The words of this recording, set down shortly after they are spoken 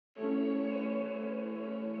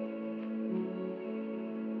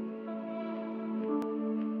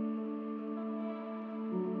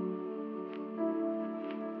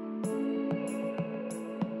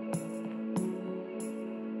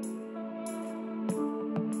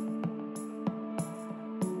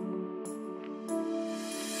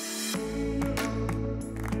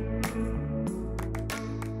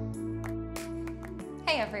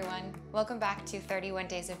everyone. Welcome back to 31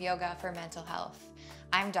 Days of Yoga for Mental Health.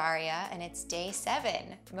 I'm Daria, and it's day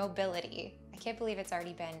 7, mobility. I can't believe it's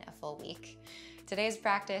already been a full week. Today's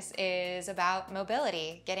practice is about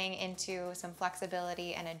mobility, getting into some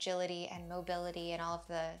flexibility and agility and mobility and all of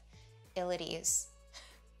the ilities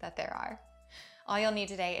that there are. All you'll need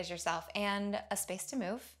today is yourself and a space to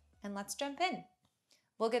move, and let's jump in.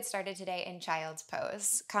 We'll get started today in child's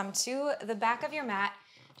pose. Come to the back of your mat,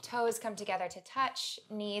 toes come together to touch,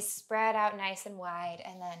 knees spread out nice and wide,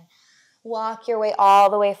 and then walk your way all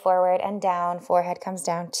the way forward and down. Forehead comes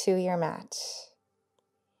down to your mat.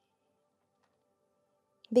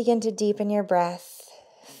 Begin to deepen your breath.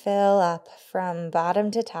 Fill up from bottom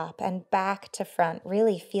to top and back to front.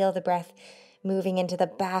 Really feel the breath moving into the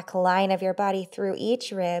back line of your body through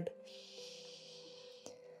each rib.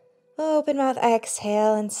 Open mouth,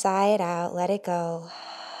 exhale, and sigh it out. Let it go.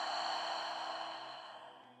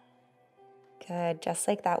 Good. Just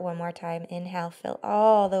like that, one more time. Inhale, fill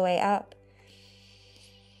all the way up.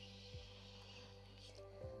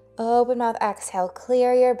 Open mouth, exhale.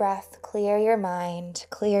 Clear your breath, clear your mind,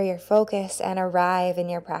 clear your focus, and arrive in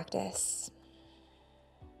your practice.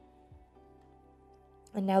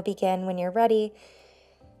 And now begin, when you're ready,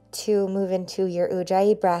 to move into your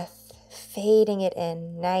Ujjayi breath, fading it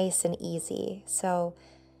in nice and easy. So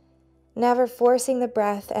never forcing the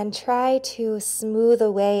breath, and try to smooth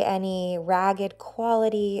away any ragged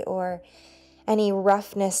quality or any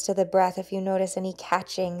roughness to the breath. If you notice any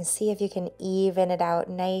catching, see if you can even it out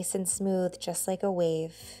nice and smooth, just like a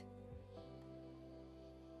wave.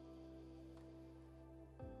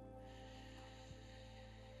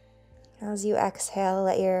 As you exhale,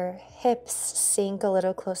 let your hips sink a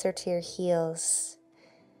little closer to your heels.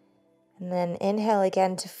 And then inhale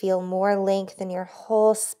again to feel more length in your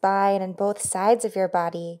whole spine and both sides of your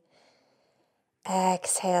body.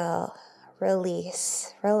 Exhale,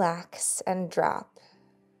 release, relax, and drop.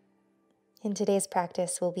 In today's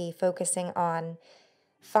practice, we'll be focusing on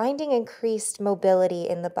finding increased mobility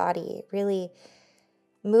in the body, really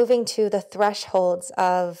moving to the thresholds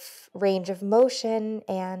of range of motion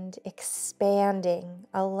and expanding,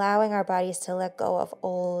 allowing our bodies to let go of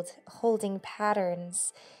old holding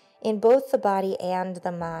patterns in both the body and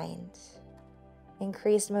the mind.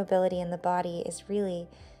 Increased mobility in the body is really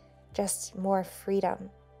just more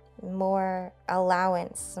freedom, more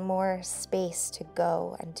allowance, more space to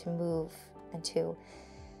go and to move and to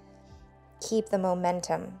keep the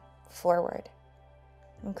momentum forward.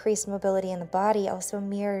 Increased mobility in the body also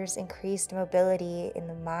mirrors increased mobility in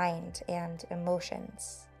the mind and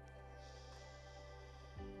emotions.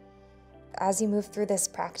 As you move through this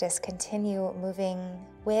practice, continue moving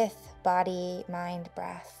with body, mind,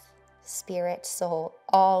 breath, spirit, soul,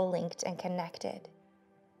 all linked and connected.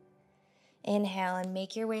 Inhale and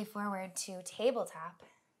make your way forward to tabletop.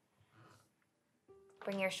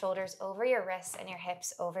 Bring your shoulders over your wrists and your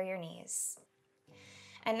hips over your knees.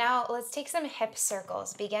 And now let's take some hip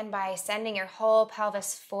circles. Begin by sending your whole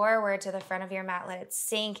pelvis forward to the front of your mat. Let it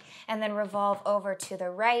sink and then revolve over to the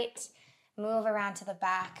right. Move around to the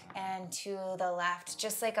back and to the left,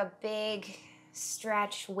 just like a big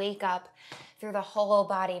stretch, wake up through the whole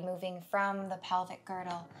body, moving from the pelvic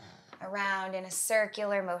girdle around in a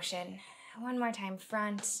circular motion. One more time,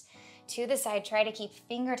 front to the side. Try to keep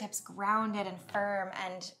fingertips grounded and firm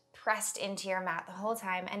and pressed into your mat the whole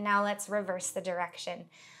time. And now let's reverse the direction.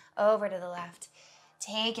 Over to the left,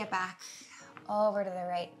 take it back, over to the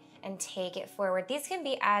right, and take it forward. These can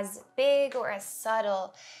be as big or as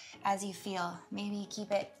subtle as you feel. Maybe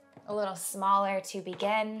keep it a little smaller to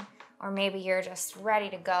begin, or maybe you're just ready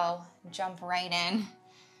to go. Jump right in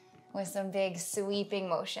with some big sweeping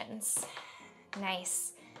motions.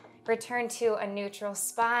 Nice. Return to a neutral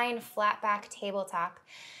spine, flat back tabletop.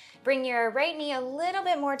 Bring your right knee a little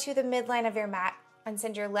bit more to the midline of your mat and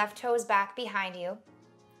send your left toes back behind you.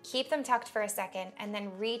 Keep them tucked for a second and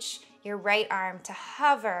then reach your right arm to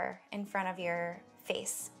hover in front of your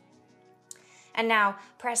face. And now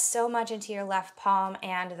press so much into your left palm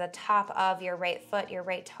and the top of your right foot, your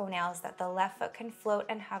right toenails, that the left foot can float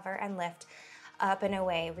and hover and lift up and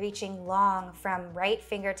away, reaching long from right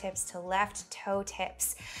fingertips to left toe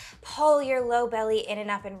tips. Pull your low belly in and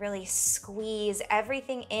up and really squeeze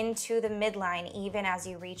everything into the midline, even as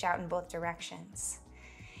you reach out in both directions.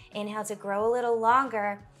 Inhale to grow a little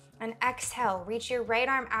longer, and exhale, reach your right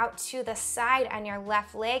arm out to the side and your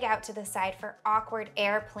left leg out to the side for awkward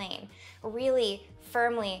airplane. Really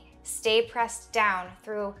firmly stay pressed down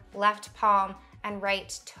through left palm and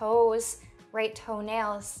right toes, right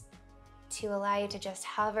toenails, to allow you to just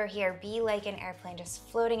hover here. Be like an airplane, just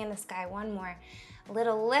floating in the sky. One more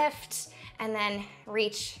little lift, and then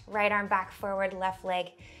reach right arm back forward, left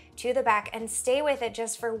leg to the back, and stay with it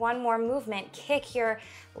just for one more movement. Kick your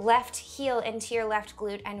left heel into your left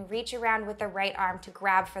glute and reach around with the right arm to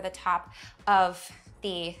grab for the top of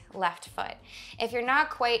the left foot. If you're not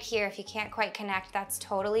quite here, if you can't quite connect, that's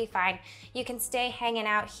totally fine. You can stay hanging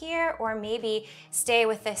out here, or maybe stay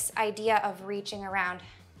with this idea of reaching around,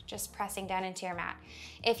 just pressing down into your mat.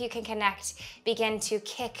 If you can connect, begin to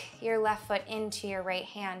kick your left foot into your right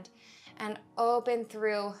hand and open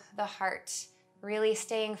through the heart, really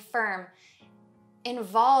staying firm.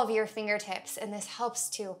 Involve your fingertips, and this helps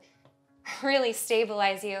to really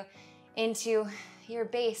stabilize you into your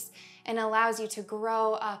base and allows you to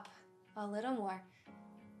grow up a little more.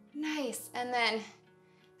 Nice. And then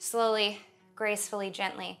slowly, gracefully,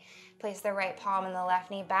 gently place the right palm and the left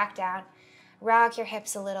knee back down. Rock your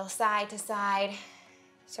hips a little side to side,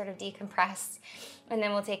 sort of decompress. And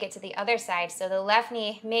then we'll take it to the other side. So the left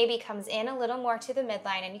knee maybe comes in a little more to the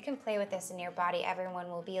midline, and you can play with this in your body. Everyone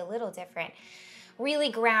will be a little different. Really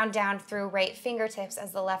ground down through right fingertips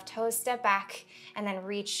as the left toes step back, and then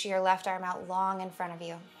reach your left arm out long in front of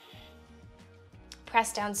you.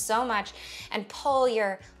 Press down so much and pull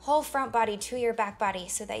your whole front body to your back body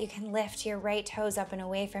so that you can lift your right toes up and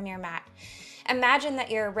away from your mat. Imagine that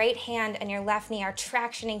your right hand and your left knee are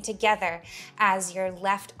tractioning together as your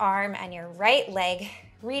left arm and your right leg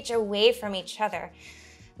reach away from each other,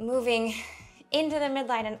 moving into the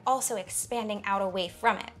midline and also expanding out away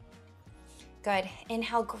from it. Good.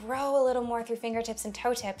 Inhale, grow a little more through fingertips and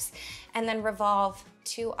toe tips, and then revolve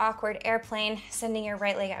to awkward airplane, sending your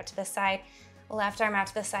right leg out to the side, left arm out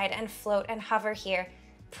to the side, and float and hover here.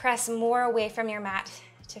 Press more away from your mat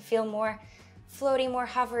to feel more floaty, more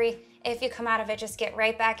hovery. If you come out of it, just get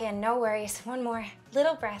right back in, no worries. One more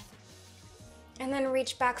little breath. And then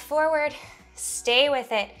reach back forward, stay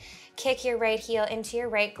with it. Kick your right heel into your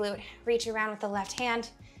right glute, reach around with the left hand,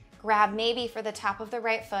 grab maybe for the top of the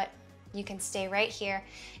right foot. You can stay right here,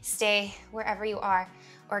 stay wherever you are,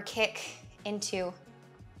 or kick into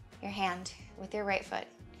your hand with your right foot.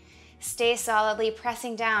 Stay solidly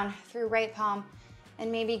pressing down through right palm,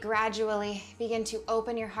 and maybe gradually begin to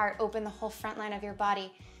open your heart, open the whole front line of your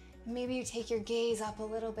body. Maybe you take your gaze up a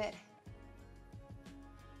little bit.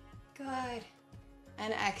 Good.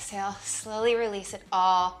 And exhale, slowly release it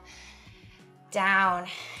all down.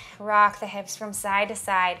 Rock the hips from side to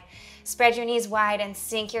side. Spread your knees wide and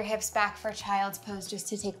sink your hips back for child's pose, just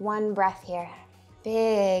to take one breath here.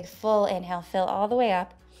 Big, full inhale, fill all the way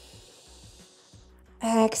up.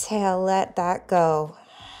 Exhale, let that go.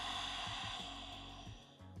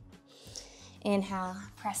 Inhale,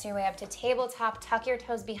 press your way up to tabletop, tuck your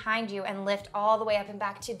toes behind you, and lift all the way up and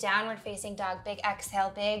back to downward facing dog. Big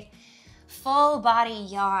exhale, big full body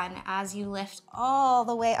yawn as you lift all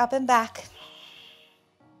the way up and back.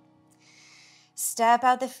 Step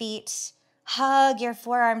out the feet, hug your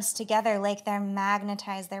forearms together like they're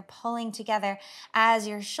magnetized, they're pulling together as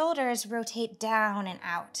your shoulders rotate down and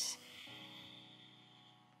out.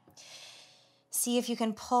 See if you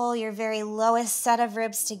can pull your very lowest set of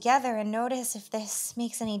ribs together and notice if this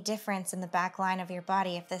makes any difference in the back line of your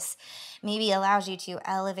body, if this maybe allows you to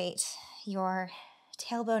elevate your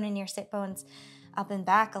tailbone and your sit bones up and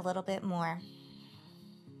back a little bit more.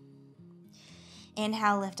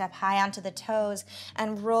 Inhale, lift up high onto the toes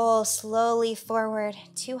and roll slowly forward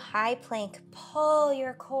to high plank. Pull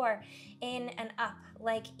your core in and up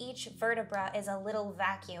like each vertebra is a little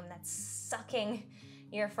vacuum that's sucking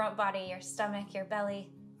your front body, your stomach, your belly,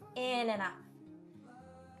 in and up.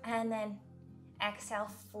 And then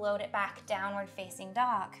exhale, float it back, downward facing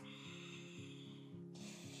dog.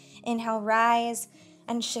 Inhale, rise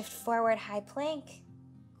and shift forward, high plank.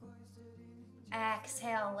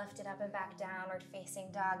 Exhale, lift it up and back, downward facing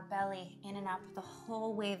dog, belly in and up the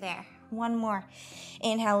whole way there. One more.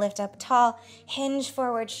 Inhale, lift up tall, hinge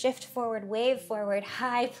forward, shift forward, wave forward,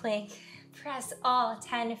 high plank. Press all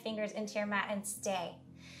 10 fingers into your mat and stay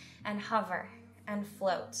and hover and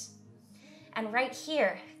float. And right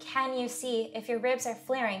here, can you see if your ribs are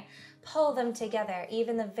flaring? Pull them together,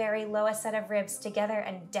 even the very lowest set of ribs together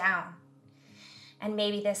and down. And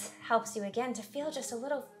maybe this helps you again to feel just a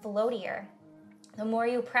little floatier. The more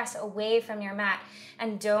you press away from your mat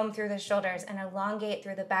and dome through the shoulders and elongate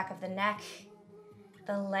through the back of the neck,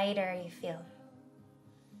 the lighter you feel.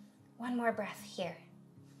 One more breath here.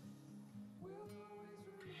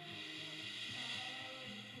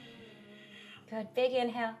 Good, big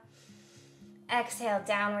inhale. Exhale,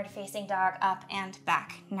 downward facing dog, up and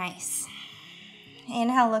back. Nice.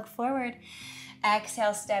 Inhale, look forward.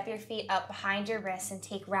 Exhale, step your feet up behind your wrists and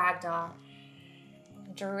take ragdoll.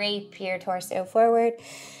 Drape your torso forward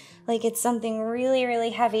like it's something really,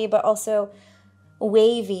 really heavy, but also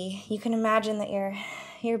wavy. You can imagine that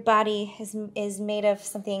your body is made of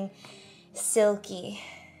something silky,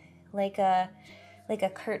 like a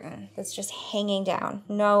curtain that's just hanging down.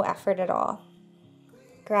 No effort at all.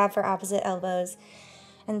 Grab for opposite elbows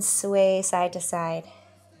and sway side to side.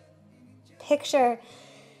 Picture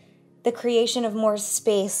the creation of more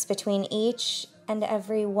space between each and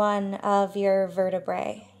every one of your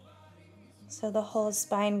vertebrae. So the whole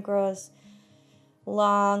spine grows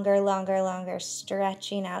longer, longer, longer,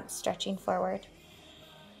 stretching out, stretching forward.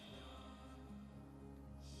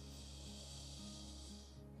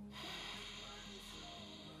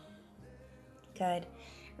 Good.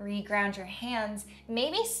 Reground your hands.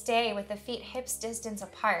 Maybe stay with the feet hips distance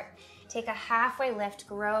apart. Take a halfway lift,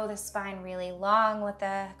 grow the spine really long, let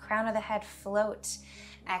the crown of the head float.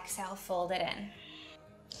 Exhale, fold it in.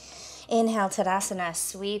 Inhale, Tadasana.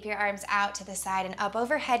 Sweep your arms out to the side and up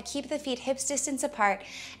overhead. Keep the feet hips distance apart.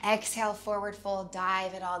 Exhale, forward fold,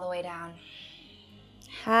 dive it all the way down.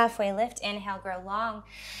 Halfway lift, inhale, grow long.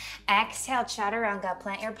 Exhale, Chaturanga.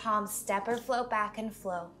 Plant your palms, step or float back and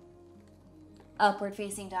flow. Upward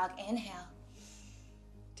facing dog, inhale.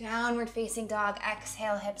 Downward facing dog,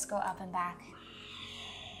 exhale, hips go up and back.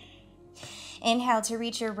 Inhale to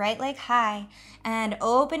reach your right leg high and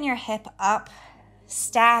open your hip up.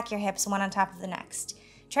 Stack your hips one on top of the next.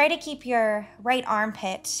 Try to keep your right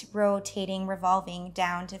armpit rotating, revolving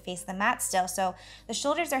down to face the mat still. So the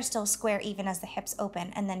shoulders are still square even as the hips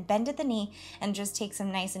open. And then bend at the knee and just take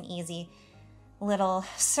some nice and easy little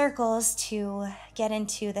circles to get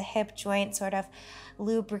into the hip joint, sort of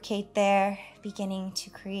lubricate there, beginning to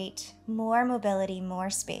create more mobility, more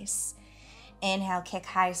space. Inhale, kick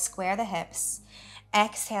high, square the hips.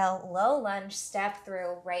 Exhale, low lunge, step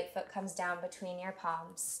through, right foot comes down between your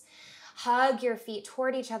palms. Hug your feet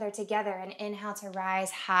toward each other together and inhale to rise,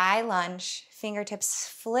 high lunge. Fingertips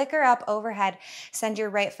flicker up overhead. Send your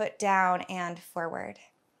right foot down and forward.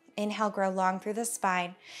 Inhale, grow long through the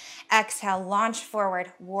spine. Exhale, launch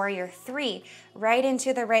forward, warrior three. Right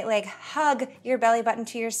into the right leg. Hug your belly button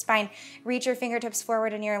to your spine. Reach your fingertips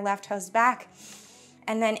forward and your left toes back.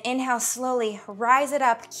 And then inhale slowly, rise it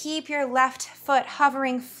up. Keep your left foot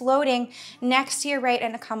hovering, floating next to your right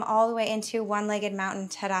and come all the way into one-legged mountain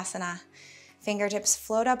Tadasana. Fingertips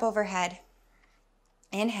float up overhead.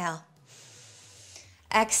 Inhale.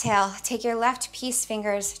 Exhale, take your left peace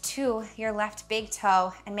fingers to your left big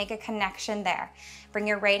toe and make a connection there. Bring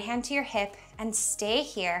your right hand to your hip and stay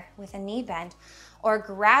here with a knee bend, or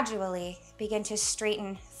gradually begin to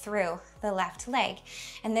straighten through the left leg.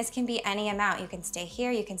 And this can be any amount. You can stay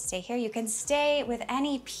here, you can stay here, you can stay with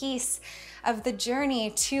any piece of the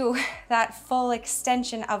journey to that full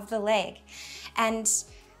extension of the leg. And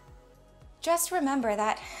just remember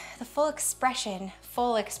that the full expression,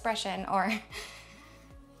 or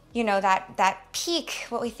you know, that peak,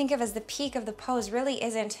 what we think of as the peak of the pose really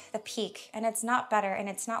isn't the peak, and it's not better and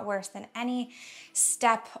it's not worse than any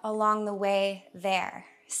step along the way there.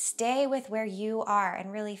 Stay with where you are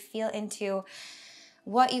and really feel into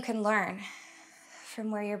what you can learn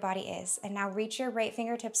from where your body is. And now reach your right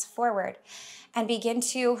fingertips forward and begin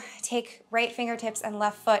to take right fingertips and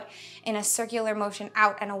left foot in a circular motion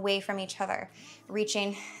out and away from each other,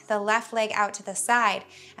 reaching the left leg out to the side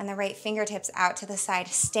and the right fingertips out to the side,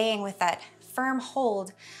 staying with that firm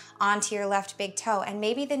hold onto your left big toe. And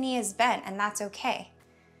maybe the knee is bent, and that's okay.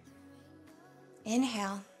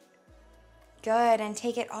 Inhale. Good, and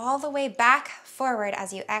take it all the way back forward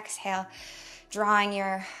as you exhale, drawing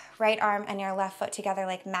your right arm and your left foot together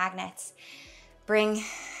like magnets. Bring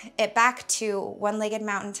it back to one-legged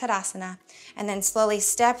mountain Tadasana, and then slowly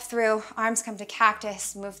step through, arms come to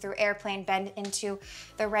cactus, move through airplane, bend into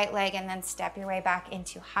the right leg, and then step your way back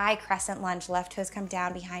into high crescent lunge. Left toes come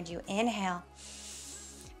down behind you. Inhale.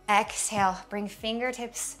 Exhale, bring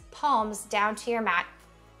fingertips, palms down to your mat.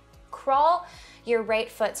 Crawl your right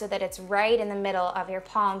foot so that it's right in the middle of your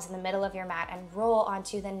palms, in the middle of your mat, and roll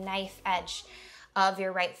onto the knife edge of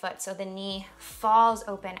your right foot so the knee falls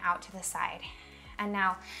open out to the side. And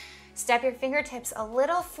now step your fingertips a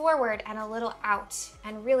little forward and a little out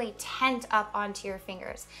and really tent up onto your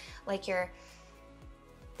fingers like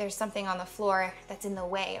there's something on the floor that's in the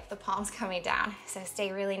way of the palms coming down. So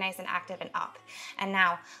stay really nice and active and up. And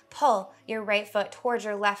now pull your right foot towards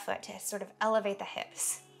your left foot to sort of elevate the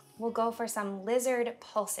hips. We'll go for some lizard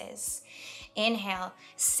pulses. Inhale,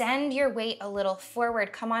 send your weight a little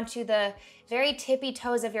forward. Come onto the very tippy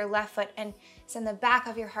toes of your left foot and send the back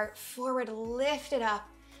of your heart forward, lift it up.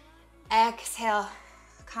 Exhale,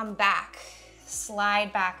 come back,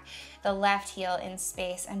 slide back the left heel in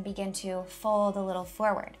space and begin to fold a little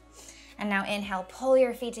forward. And now inhale, pull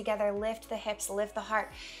your feet together, lift the hips, lift the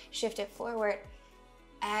heart, shift it forward.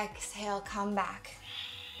 Exhale, come back.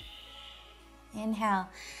 Inhale,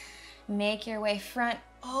 make your way front,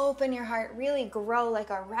 open your heart, really grow like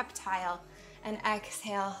a reptile, and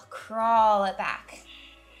exhale, crawl it back.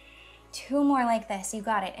 2 more like this, you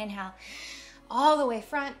got it. Inhale, all the way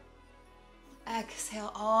front,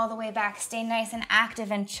 exhale, all the way back. Stay nice and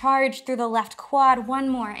active and charge through the left quad. 1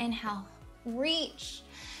 more, inhale, reach,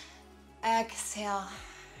 exhale,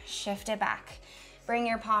 shift it back. Bring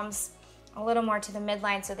your palms a little more to the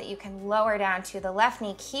midline so that you can lower down to the left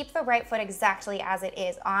knee. Keep the right foot exactly as it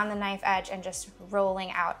is on the knife edge and just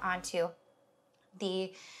rolling out onto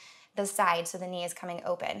the side so the knee is coming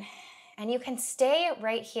open. And you can stay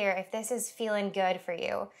right here if this is feeling good for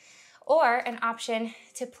you. Or an option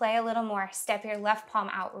to play a little more, step your left palm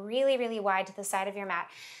out really, really wide to the side of your mat.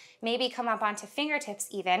 Maybe come up onto fingertips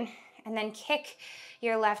even, and then kick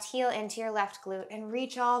your left heel into your left glute and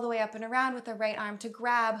reach all the way up and around with the right arm to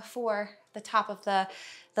grab for the top of the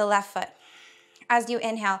left foot. As you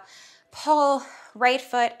inhale, pull right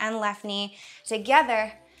foot and left knee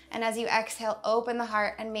together, and as you exhale, open the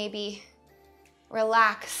heart and maybe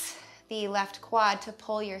relax the left quad to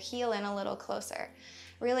pull your heel in a little closer.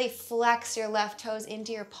 Really flex your left toes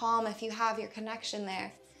into your palm if you have your connection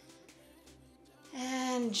there.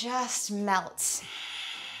 And just melt.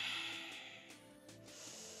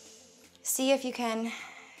 See if you can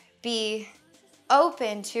be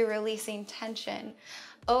open to releasing tension,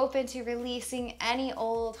 open to releasing any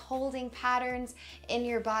old holding patterns in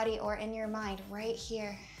your body or in your mind right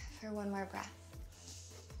here for 1 more breath.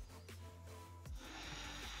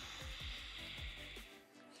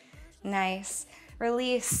 Nice.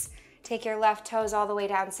 Release. Take your left toes all the way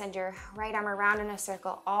down. Send your right arm around in a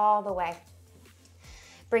circle all the way.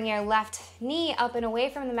 Bring your left knee up and away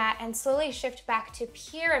from the mat and slowly shift back to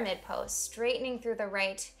pyramid pose, straightening through the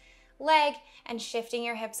right leg and shifting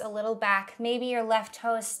your hips a little back. Maybe your left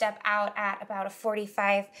toes step out at about a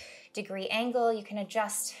 45-degree angle. You can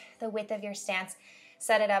adjust the width of your stance,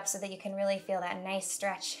 set it up so that you can really feel that nice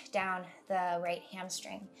stretch down the right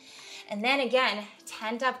hamstring. And then again,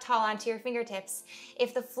 tent up tall onto your fingertips.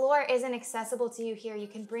 If the floor isn't accessible to you here, you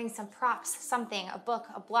can bring some props, something, a book,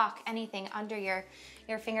 a block, anything under your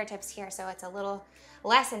fingertips here so it's a little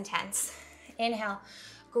less intense. Inhale,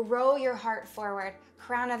 grow your heart forward.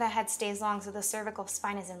 Crown of the head stays long so the cervical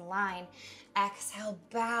spine is in line. Exhale,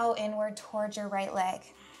 bow inward towards your right leg.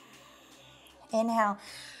 Inhale,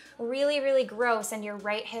 really, really grow. Send your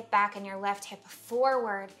right hip back and your left hip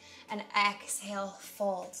forward, and exhale,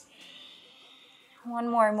 fold. 1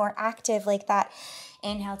 more active like that.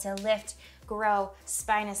 Inhale to lift, grow,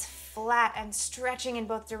 spine is flat and stretching in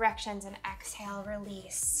both directions, and exhale,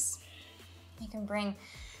 release. You can bring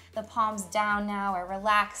the palms down now or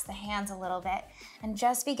relax the hands a little bit and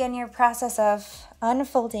just begin your process of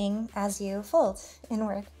unfolding as you fold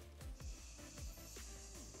inward.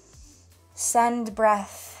 Send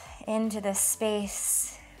breath into the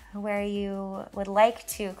space where you would like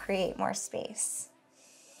to create more space.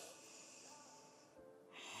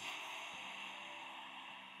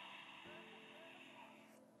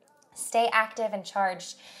 Stay active and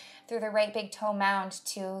charged through the right big toe mound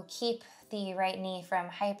to keep the right knee from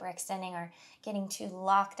hyperextending or getting too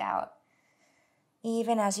locked out,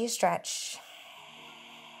 even as you stretch.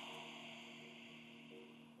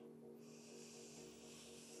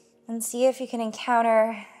 And see if you can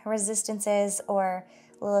encounter resistances or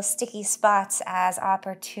little sticky spots as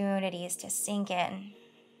opportunities to sink in.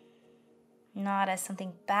 Not as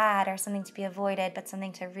something bad or something to be avoided, but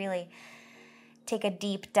something to really take a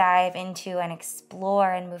deep dive into and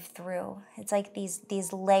explore and move through. It's like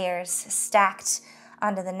these layers stacked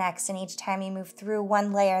onto the next, and each time you move through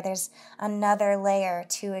one layer, there's another layer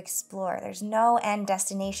to explore. There's no end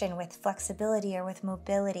destination with flexibility or with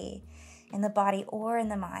mobility in the body or in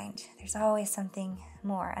the mind. There's always something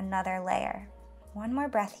more, another layer. 1 more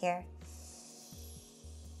breath here.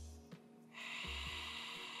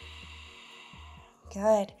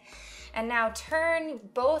 Good. And now turn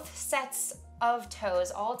both sets of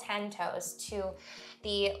toes, all 10 toes, to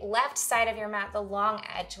the left side of your mat, the long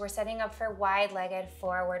edge. We're setting up for wide-legged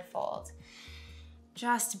forward fold.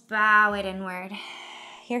 Just bow it inward.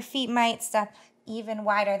 Your feet might step even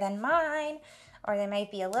wider than mine, or they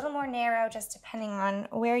might be a little more narrow, just depending on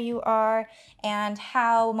where you are and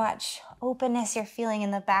how much openness you're feeling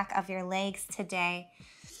in the back of your legs today.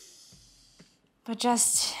 But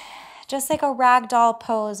just like a ragdoll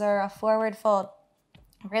pose or a forward fold,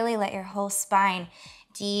 really let your whole spine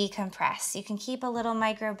decompress. You can keep a little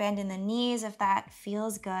micro bend in the knees if that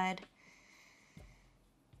feels good.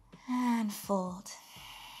 And fold.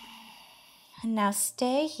 And now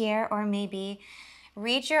stay here, or maybe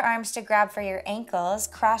reach your arms to grab for your ankles,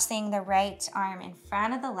 crossing the right arm in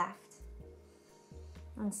front of the left.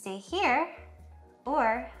 And stay here,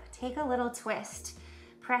 or take a little twist.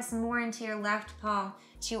 Press more into your left palm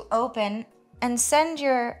to open and send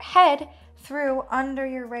your head through under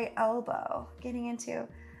your right elbow, getting into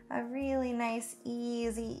a really nice,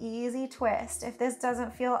 easy twist. If this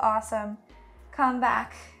doesn't feel awesome, come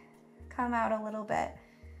back, come out a little bit.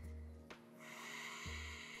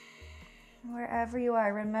 Wherever you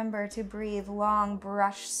are, remember to breathe long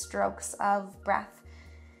brush strokes of breath.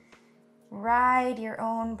 Ride your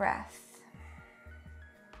own breath.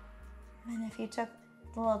 And if you took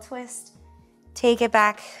a little twist, take it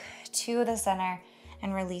back to the center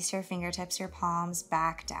and release your fingertips, your palms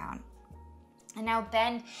back down. And now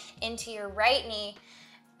bend into your right knee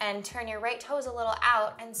and turn your right toes a little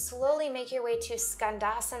out and slowly make your way to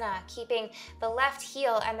Skandasana, keeping the left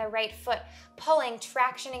heel and the right foot pulling,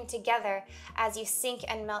 tractioning together as you sink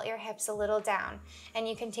and melt your hips a little down. And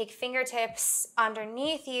you can take fingertips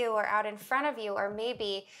underneath you or out in front of you, or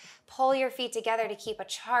maybe pull your feet together to keep a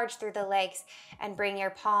charge through the legs and bring your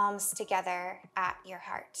palms together at your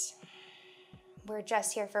heart. We're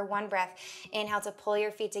just here for one breath. Inhale to pull your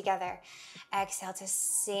feet together. Exhale to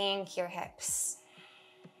sink your hips.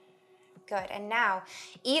 Good. And now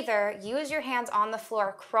either use your hands on the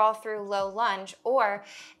floor, crawl through low lunge, or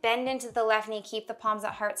bend into the left knee, keep the palms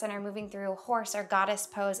at heart center, moving through horse or goddess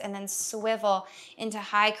pose, and then swivel into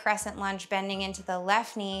high crescent lunge, bending into the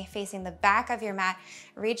left knee, facing the back of your mat.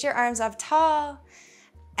 Reach your arms up tall.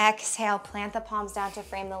 Exhale, plant the palms down to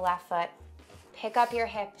frame the left foot. Pick up your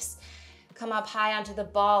hips. Come up high onto the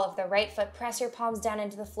ball of the right foot. Press your palms down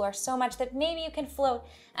into the floor so much that maybe you can float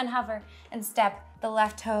and hover and step the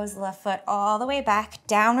left toes, left foot all the way back,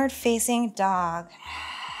 downward facing dog.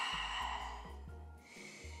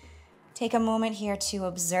 Take a moment here to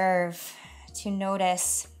observe, to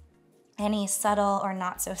notice any subtle or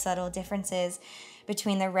not so subtle differences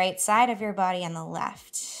between the right side of your body and the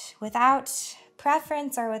left, without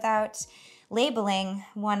preference or without labeling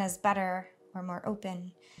one as better or more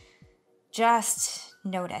open. Just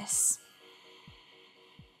notice.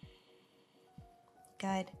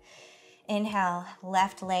 Good. Inhale,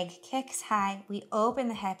 left leg kicks high. We open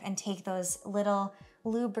the hip and take those little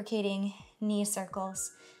lubricating knee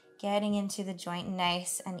circles, getting into the joint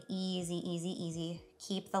nice and easy.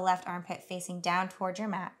 Keep the left armpit facing down toward your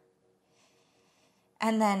mat.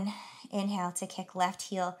 And then inhale to kick left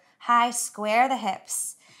heel high, square the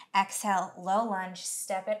hips. Exhale, low lunge,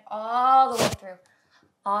 step it all the way through.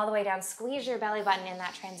 All the way down. Squeeze your belly button in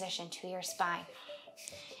that transition to your spine.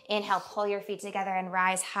 Inhale, pull your feet together and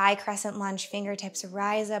rise. High crescent lunge, fingertips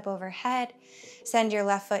rise up overhead. Send your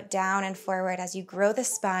left foot down and forward as you grow the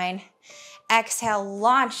spine. Exhale,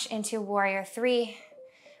 launch into warrior three.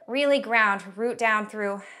 Really ground, root down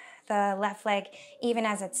through the left leg, even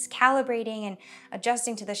as it's calibrating and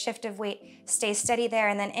adjusting to the shift of weight. Stay steady there,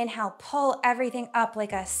 and then inhale, pull everything up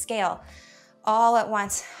like a scale. All at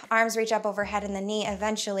once, arms reach up overhead and the knee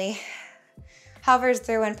eventually hovers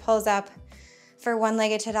through and pulls up for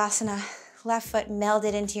one-legged Tadasana. Left foot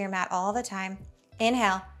melded into your mat all the time.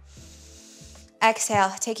 Inhale.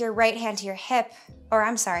 Exhale, take your right hand to your hip,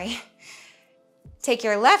 take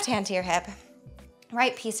your left hand to your hip.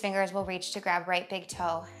 Right peace fingers will reach to grab right big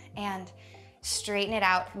toe and straighten it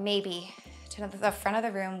out, maybe to the front of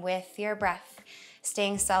the room with your breath,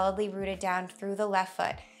 staying solidly rooted down through the left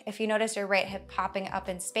foot. If you notice your right hip popping up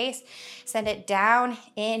in space, send it down,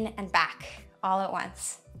 in, and back all at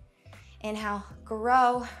once. Inhale,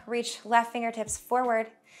 grow, reach left fingertips forward,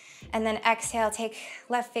 and then exhale, take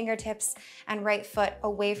left fingertips and right foot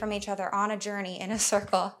away from each other on a journey in a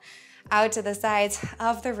circle out to the sides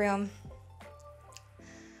of the room.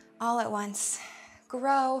 All at once.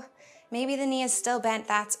 Grow. Maybe the knee is still bent,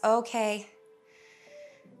 that's okay.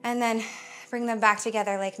 And then bring them back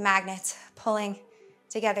together like magnets, pulling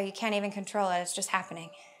together. You can't even control it, it's just happening.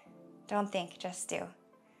 Don't think, just do.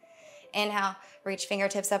 Inhale, reach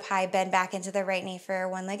fingertips up high, bend back into the right knee for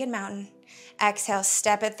one-legged mountain. Exhale,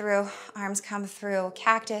 step it through, arms come through,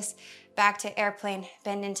 cactus, back to airplane,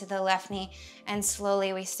 bend into the left knee, and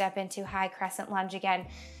slowly we step into high crescent lunge again,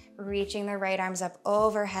 reaching the right arms up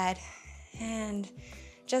overhead, and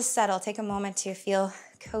just settle. Take a moment to feel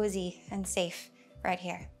cozy and safe right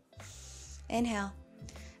here. Inhale.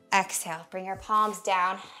 Exhale, bring your palms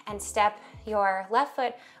down and step your left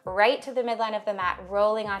foot right to the midline of the mat,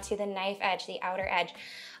 rolling onto the knife edge, the outer edge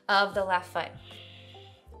of the left foot.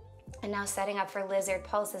 And now setting up for lizard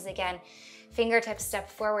pulses again. Fingertips step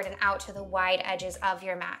forward and out to the wide edges of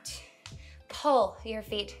your mat. Pull your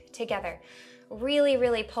feet together.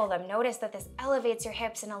 Really pull them. Notice that this elevates your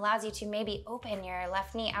hips and allows you to maybe open your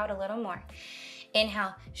left knee out a little more.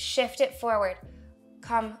 Inhale, shift it forward.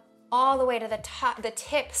 Come all the way to the top, the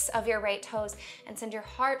tips of your right toes, and send your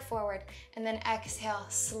heart forward. And then exhale,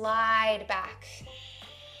 slide back.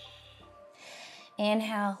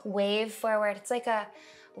 Inhale, wave forward. It's like a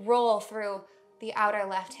roll through the outer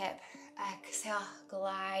left hip. Exhale,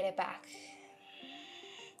 glide it back.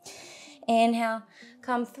 Inhale,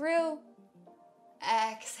 come through.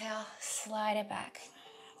 Exhale, slide it back.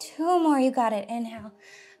 2 more, you got it. Inhale,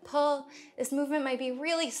 pull. This movement might be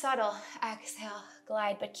really subtle. Exhale,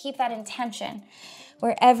 glide, but keep that intention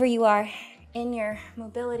wherever you are in your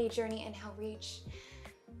mobility journey. Inhale, reach.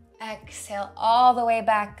 Exhale, all the way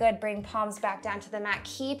back. Good. Bring palms back down to the mat.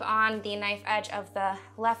 Keep on the knife edge of the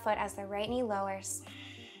left foot as the right knee lowers.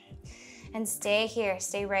 And stay here.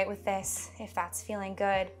 Stay right with this if that's feeling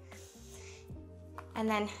good. And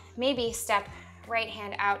then maybe step right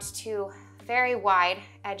hand out to very wide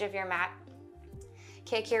edge of your mat.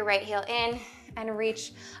 Kick your right heel in and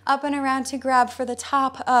reach up and around to grab for the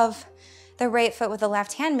top of the right foot with the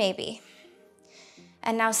left hand maybe.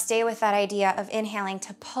 And now stay with that idea of inhaling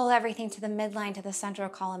to pull everything to the midline, to the central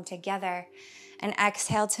column together. And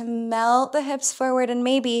exhale to melt the hips forward and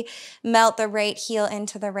maybe melt the right heel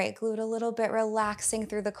into the right glute a little bit, relaxing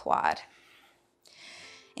through the quad.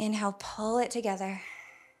 Inhale, pull it together.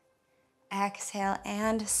 Exhale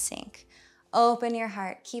and sink. Open your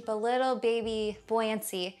heart. Keep a little baby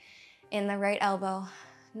buoyancy in the right elbow,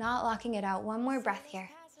 not locking it out. One more breath here.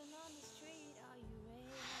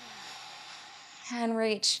 And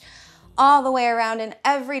reach all the way around in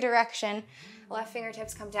every direction. Left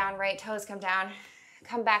fingertips come down, right toes come down.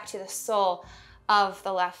 Come back to the sole of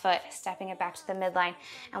the left foot, stepping it back to the midline.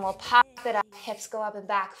 And we'll pop it up, hips go up and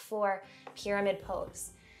back for pyramid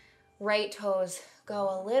pose. Right toes go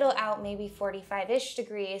a little out, maybe 45-ish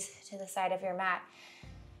degrees to the side of your mat.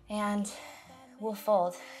 And we'll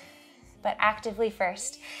fold, but actively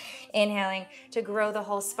first. Inhaling to grow the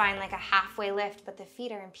whole spine like a halfway lift, but the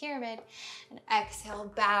feet are in pyramid. And exhale,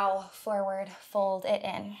 bow forward, fold it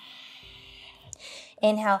in.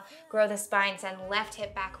 Inhale, grow the spine, send left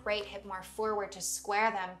hip back, right hip more forward to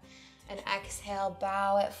square them. And exhale,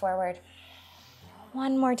 bow it forward.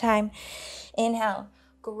 One more time. Inhale,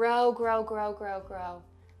 grow, grow, grow, grow, grow.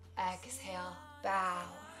 Exhale, bow.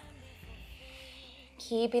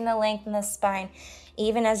 Keeping the length in the spine,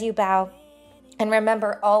 even as you bow. And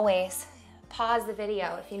remember, always pause the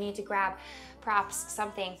video if you need to grab props,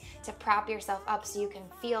 something to prop yourself up so you can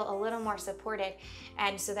feel a little more supported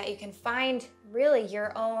and so that you can find really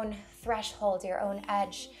your own threshold, your own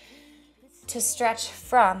edge to stretch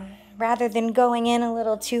from rather than going in a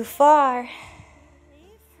little too far.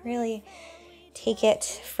 Really take it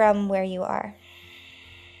from where you are.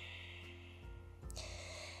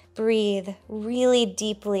 Breathe really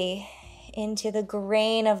deeply into the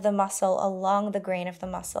grain of the muscle, along the grain of the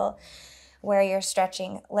muscle where you're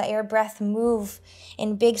stretching. Let your breath move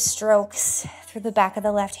in big strokes through the back of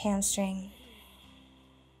the left hamstring.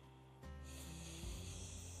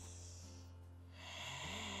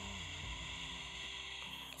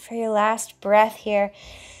 For your last breath here,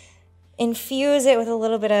 infuse it with a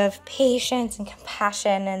little bit of patience and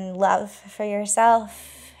compassion and love for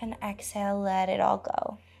yourself. And exhale, let it all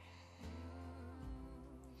go.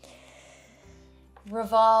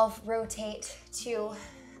 Revolve, rotate to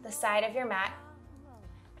the side of your mat.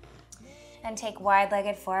 And take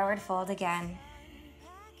wide-legged forward fold again.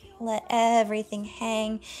 Let everything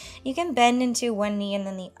hang. You can bend into one knee and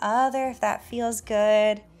then the other if that feels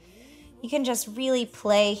good. You can just really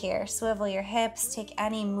play here. Swivel your hips. Take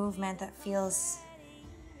any movement that feels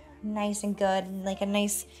nice and good, like a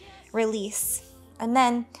nice release. And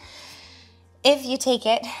then, if you take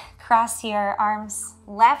it, cross your arms,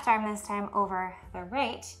 left arm this time over the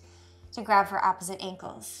right to grab for opposite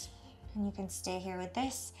ankles. And you can stay here with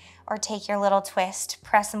this or take your little twist.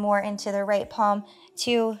 Press more into the right palm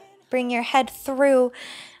to bring your head through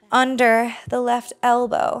under the left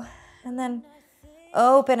elbow. And then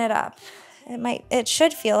open it up. It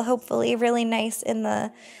should feel, hopefully, really nice in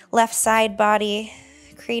the left side body,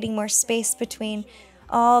 creating more space between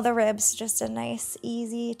all the ribs. Just a nice,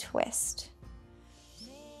 easy twist.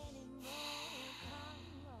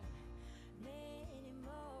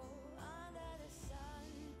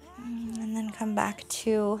 And then come back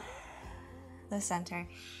to the center.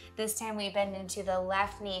 This time we bend into the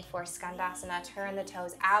left knee for Skandasana. Turn the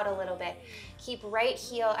toes out a little bit. Keep right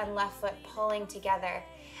heel and left foot pulling together.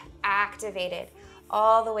 Activated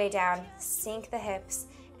all the way down. Sink the hips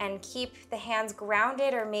and keep the hands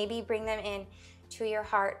grounded or maybe bring them in to your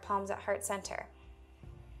heart, palms at heart center.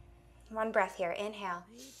 One breath here. Inhale.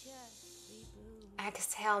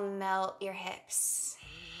 Exhale, melt your hips.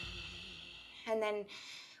 And then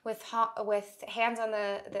with hands on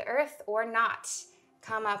the earth or not.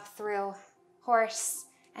 Come up through horse,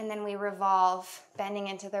 and then we revolve, bending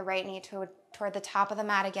into the right knee toward the top of the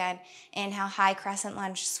mat again. Inhale, high crescent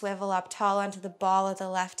lunge, swivel up tall onto the ball of the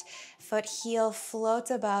left foot. Heel floats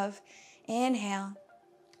above. Inhale.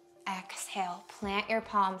 Exhale, plant your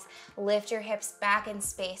palms, lift your hips back in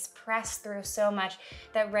space, press through so much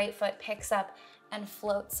that right foot picks up and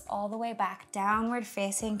floats all the way back, downward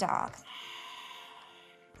facing dog.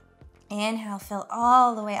 Inhale, fill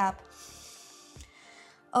all the way up.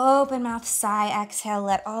 Open mouth, sigh, exhale,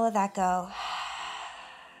 let all of that go.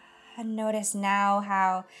 And notice now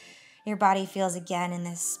how your body feels again in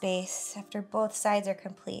this space after both sides are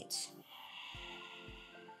complete.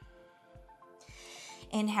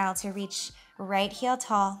 Inhale to reach right heel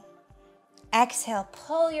tall. Exhale,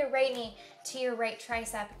 pull your right knee to your right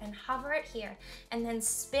tricep and hover it here. And then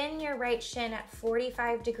spin your right shin at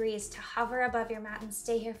 45 degrees to hover above your mat and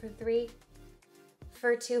stay here for 3,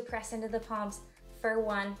 for 2, press into the palms, for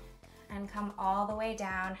 1, and come all the way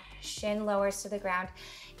down. Shin lowers to the ground.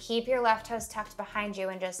 Keep your left toes tucked behind you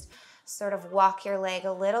and just sort of walk your leg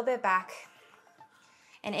a little bit back.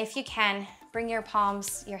 And if you can, bring your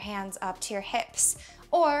palms, your hands up to your hips,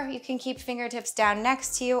 or you can keep fingertips down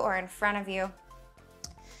next to you or in front of you,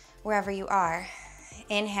 wherever you are.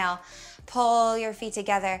 Inhale, pull your feet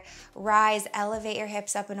together, rise, elevate your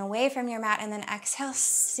hips up and away from your mat, and then exhale,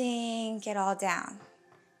 sink it all down.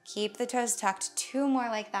 Keep the toes tucked, 2 more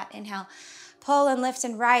like that. Inhale, pull and lift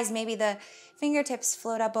and rise. Maybe the fingertips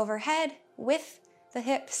float up overhead with the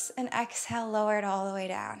hips, and exhale, lower it all the way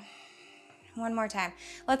down. 1 more time.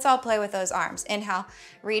 Let's all play with those arms. Inhale,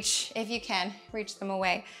 reach, if you can, reach them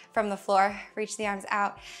away from the floor. Reach the arms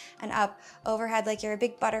out and up overhead like you're a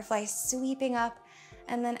big butterfly sweeping up.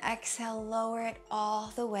 And then exhale, lower it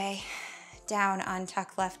all the way down.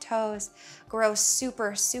 Untuck left toes. Grow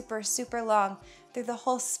super, super, super long through the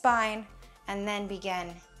whole spine. And then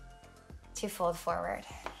begin to fold forward.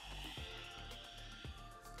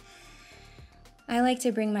 I like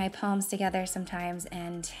to bring my palms together sometimes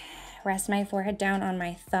and rest my forehead down on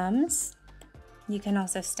my thumbs. You can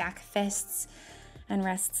also stack fists and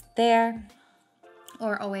rest there,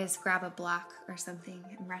 or always grab a block or something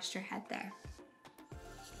and rest your head there.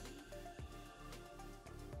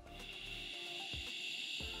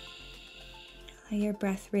 Let your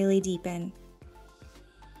breath really deepen.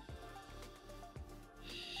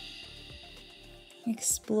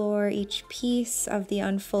 Explore each piece of the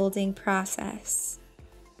unfolding process,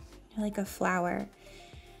 like a flower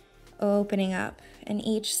opening up, and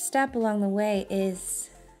each step along the way is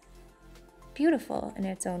beautiful in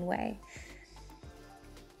its own way.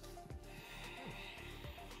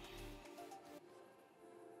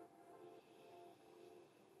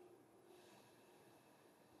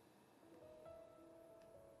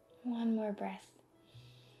 One more breath.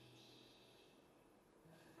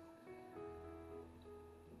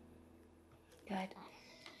 Good.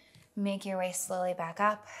 Make your way slowly back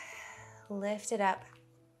up. Lift it up.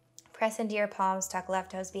 Press into your palms, tuck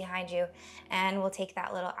left toes behind you, and we'll take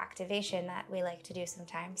that little activation that we like to do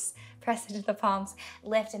sometimes. Press into the palms,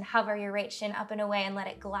 lift and hover your right shin up and away and let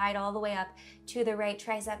it glide all the way up to the right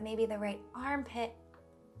tricep, maybe the right armpit,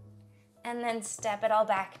 and then step it all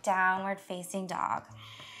back, downward facing dog.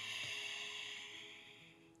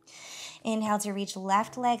 Inhale to reach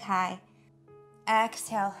left leg high.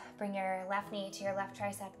 Exhale, bring your left knee to your left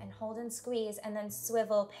tricep and hold and squeeze, and then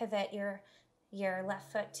swivel, pivot your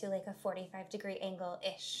left foot to like a 45-degree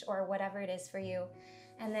angle-ish, or whatever it is for you.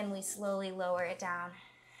 And then we slowly lower it down.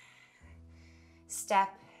 Step,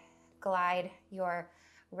 glide your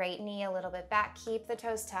right knee a little bit back, keep the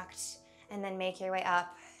toes tucked, and then make your way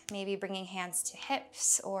up, maybe bringing hands to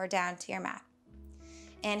hips or down to your mat.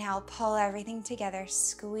 Inhale, pull everything together,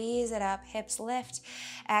 squeeze it up, hips lift,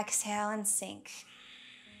 exhale and sink.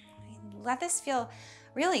 Let this feel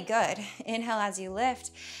really good. Inhale as you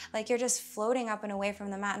lift, like you're just floating up and away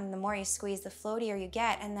from the mat, and the more you squeeze, the floatier you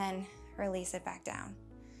get, and then release it back down.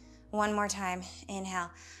 1 more time.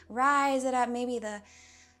 Inhale, rise it up, maybe the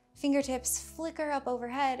fingertips flicker up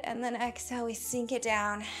overhead, and then exhale, we sink it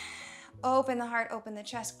down. Open the heart, open the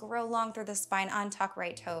chest, grow long through the spine, untuck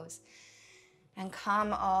right toes, and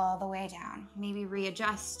come all the way down. Maybe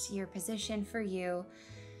readjust your position for you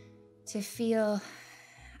to feel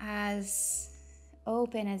as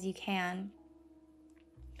open as you can,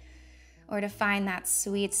 or to find that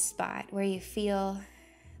sweet spot where you feel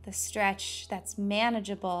the stretch that's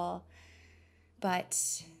manageable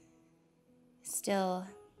but still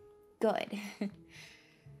good.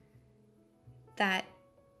 That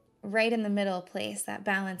right in the middle place, that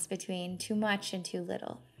balance between too much and too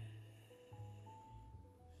little.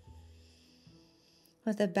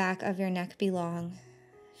 Let the back of your neck be long.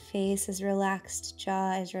 Face is relaxed,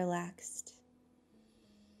 jaw is relaxed.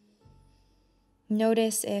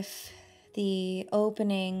 Notice if the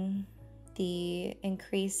opening, the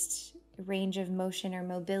increased range of motion or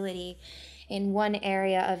mobility in one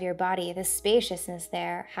area of your body, the spaciousness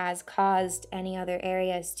there, has caused any other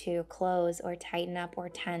areas to close or tighten up or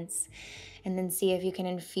tense. And then see if you can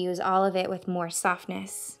infuse all of it with more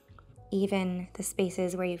softness, even the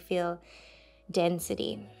spaces where you feel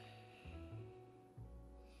density.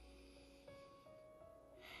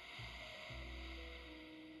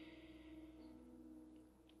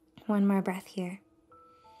 One more breath here.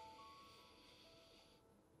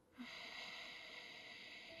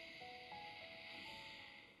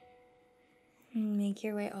 Make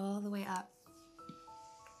your way all the way up.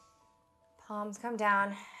 Palms come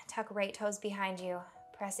down, tuck right toes behind you,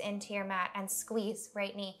 press into your mat and squeeze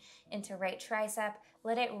right knee into right tricep.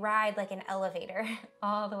 Let it ride like an elevator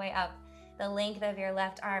all the way up. The length of your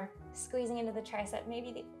left arm squeezing into the tricep,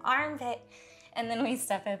 maybe the armpit, and then we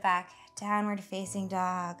step it back. Downward facing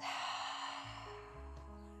dog.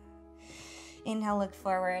 Inhale, look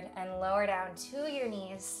forward and lower down to your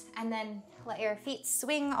knees, and then let your feet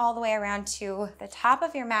swing all the way around to the top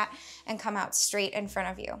of your mat and come out straight in front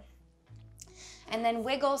of you. And then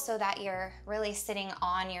wiggle so that you're really sitting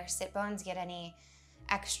on your sit bones, get any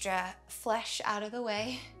extra flesh out of the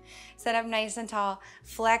way. Sit up nice and tall,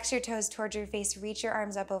 flex your toes towards your face, reach your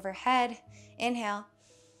arms up overhead. Inhale,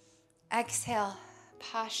 exhale,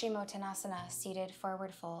 Paschimottanasana, seated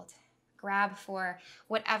forward fold. Grab for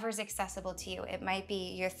whatever's accessible to you. It might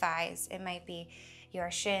be your thighs, it might be your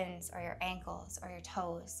shins or your ankles or your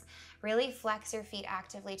toes. Really flex your feet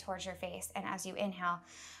actively towards your face, and as you inhale,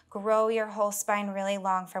 grow your whole spine really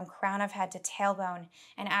long from crown of head to tailbone.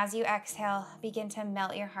 And as you exhale, begin to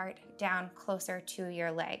melt your heart down closer to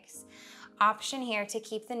your legs. Option here to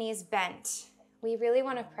keep the knees bent. We really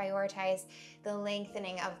want to prioritize the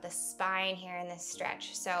lengthening of the spine here in this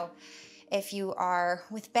stretch. So if you are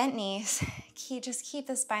with bent knees, just keep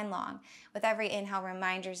the spine long. With every inhale,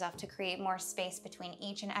 remind yourself to create more space between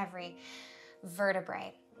each and every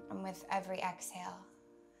vertebrae. And with every exhale,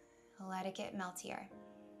 let it get meltier.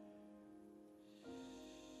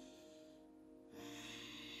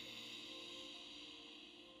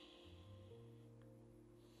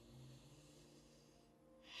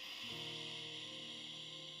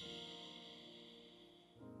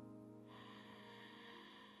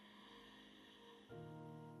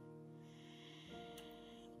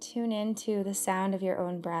 Tune into the sound of your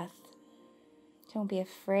own breath. Don't be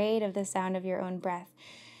afraid of the sound of your own breath.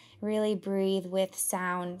 Really breathe with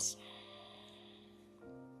sound.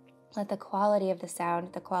 Let the quality of the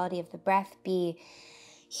sound, the quality of the breath be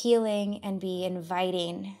healing and be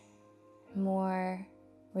inviting more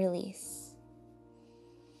release.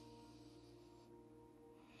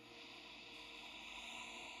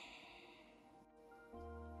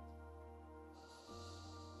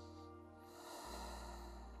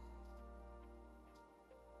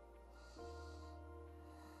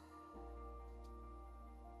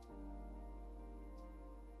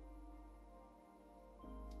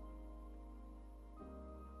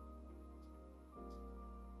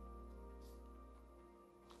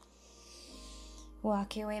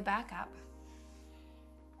 Walk your way back up.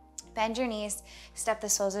 Bend your knees, step the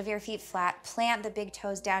soles of your feet flat, plant the big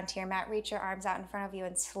toes down to your mat, reach your arms out in front of you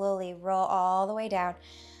and slowly roll all the way down,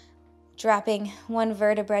 dropping one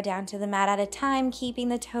vertebra down to the mat at a time, keeping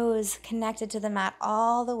the toes connected to the mat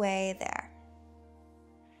all the way there.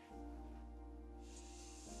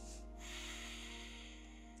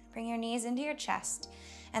 Bring your knees into your chest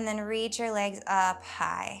and then reach your legs up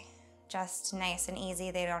high. Just nice and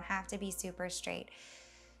easy. They don't have to be super straight.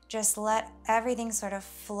 Just let everything sort of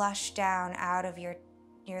flush down out of your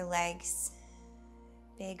legs.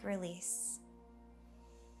 Big release.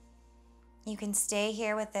 You can stay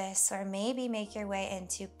here with this or maybe make your way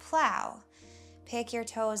into plow. Pick your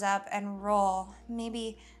toes up and roll.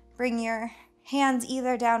 Maybe bring your hands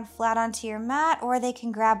either down flat onto your mat or they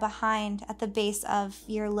can grab behind at the base of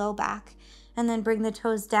your low back and then bring the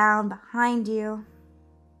toes down behind you.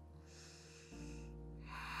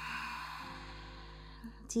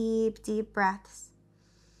 Deep, deep breaths.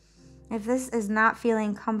 If this is not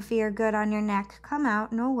feeling comfy or good on your neck, come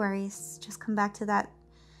out, no worries. Just come back to that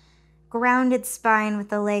grounded spine with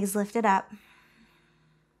the legs lifted up.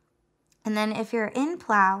 And then if you're in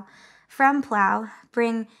plow, from plow,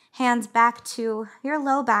 bring hands back to your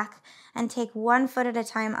low back and take one foot at a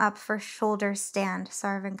time up for shoulder stand,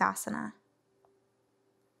 Sarvangasana.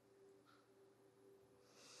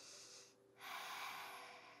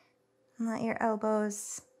 Let your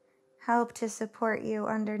elbows help to support you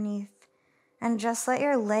underneath. And just let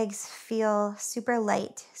your legs feel super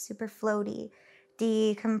light, super floaty,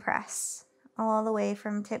 decompress all the way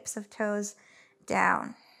from tips of toes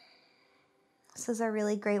down. This is a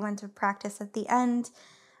really great one to practice at the end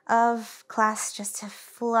of class, just to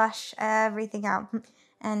flush everything out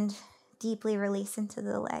and deeply release into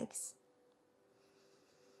the legs.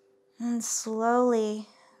 And slowly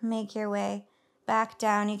make your way back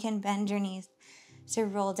down. You can bend your knees to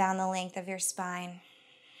roll down the length of your spine.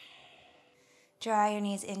 Draw your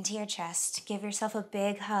knees into your chest. Give yourself a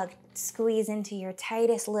big hug. Squeeze into your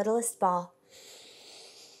tightest, littlest ball.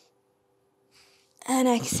 And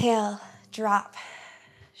exhale, drop.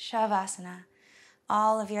 Shavasana.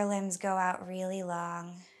 All of your limbs go out really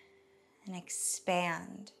long and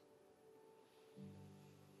expand.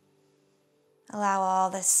 Allow all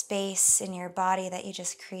the space in your body that you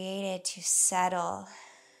just created to settle.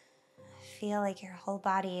 Feel like your whole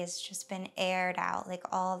body has just been aired out, like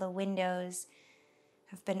all the windows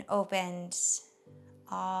have been opened.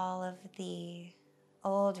 All of the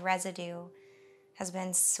old residue has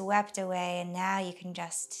been swept away, and now you can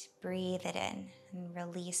just breathe it in and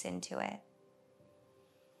release into it.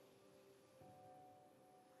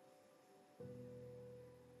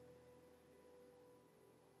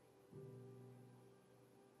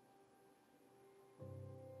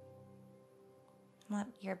 Let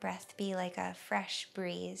your breath be like a fresh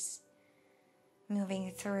breeze,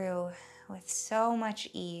 moving through with so much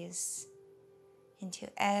ease into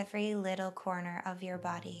every little corner of your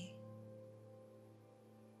body.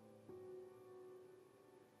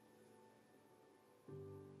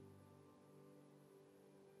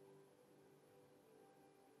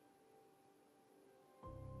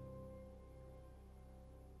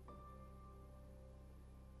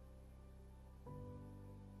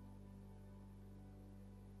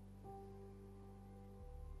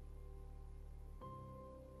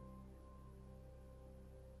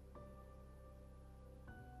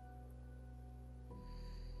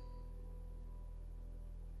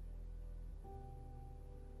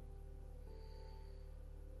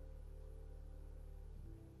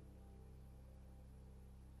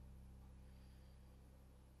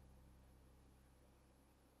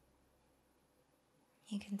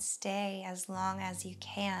 You can stay as long as you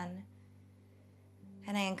can,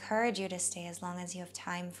 and I encourage you to stay as long as you have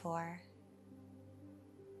time for.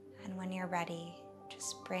 And when you're ready,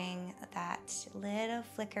 just bring that little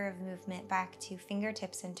flicker of movement back to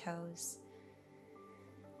fingertips and toes.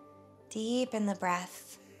 Deepen the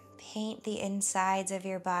breath. Paint the insides of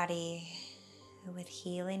your body with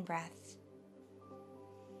healing breath.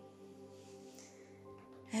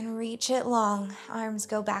 And reach it long. Arms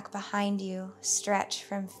go back behind you. Stretch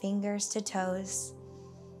from fingers to toes.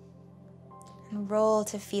 And roll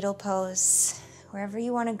to fetal pose, wherever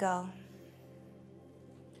you want to go.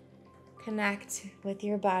 Connect with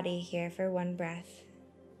your body here for one breath.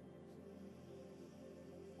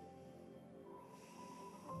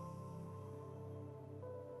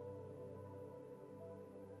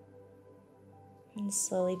 And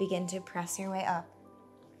slowly begin to press your way up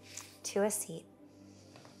to a seat.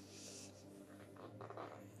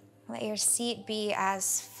 Let your seat be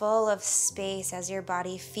as full of space as your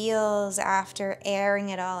body feels after airing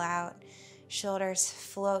it all out. Shoulders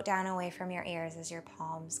float down away from your ears as your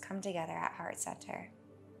palms come together at heart center.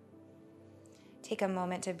 Take a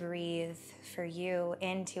moment to breathe for you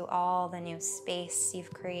into all the new space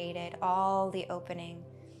you've created, all the opening.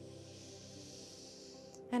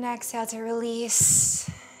 And exhale to release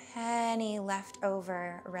any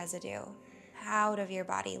leftover residue out of your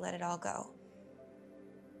body. Let it all go.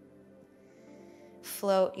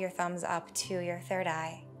 Float your thumbs up to your third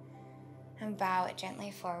eye and bow it gently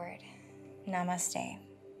forward. Namaste.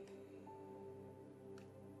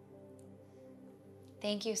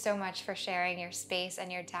 Thank you so much for sharing your space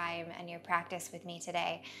and your time and your practice with me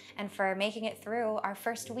today, and for making it through our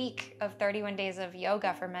first week of 31 days of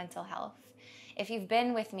yoga for mental health. If you've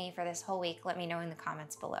been with me for this whole week, let me know in the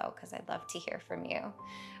comments below, because I'd love to hear from you.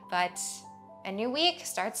 But a new week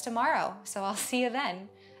starts tomorrow, so I'll see you then.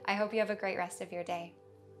 I hope you have a great rest of your day.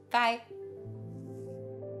 Bye.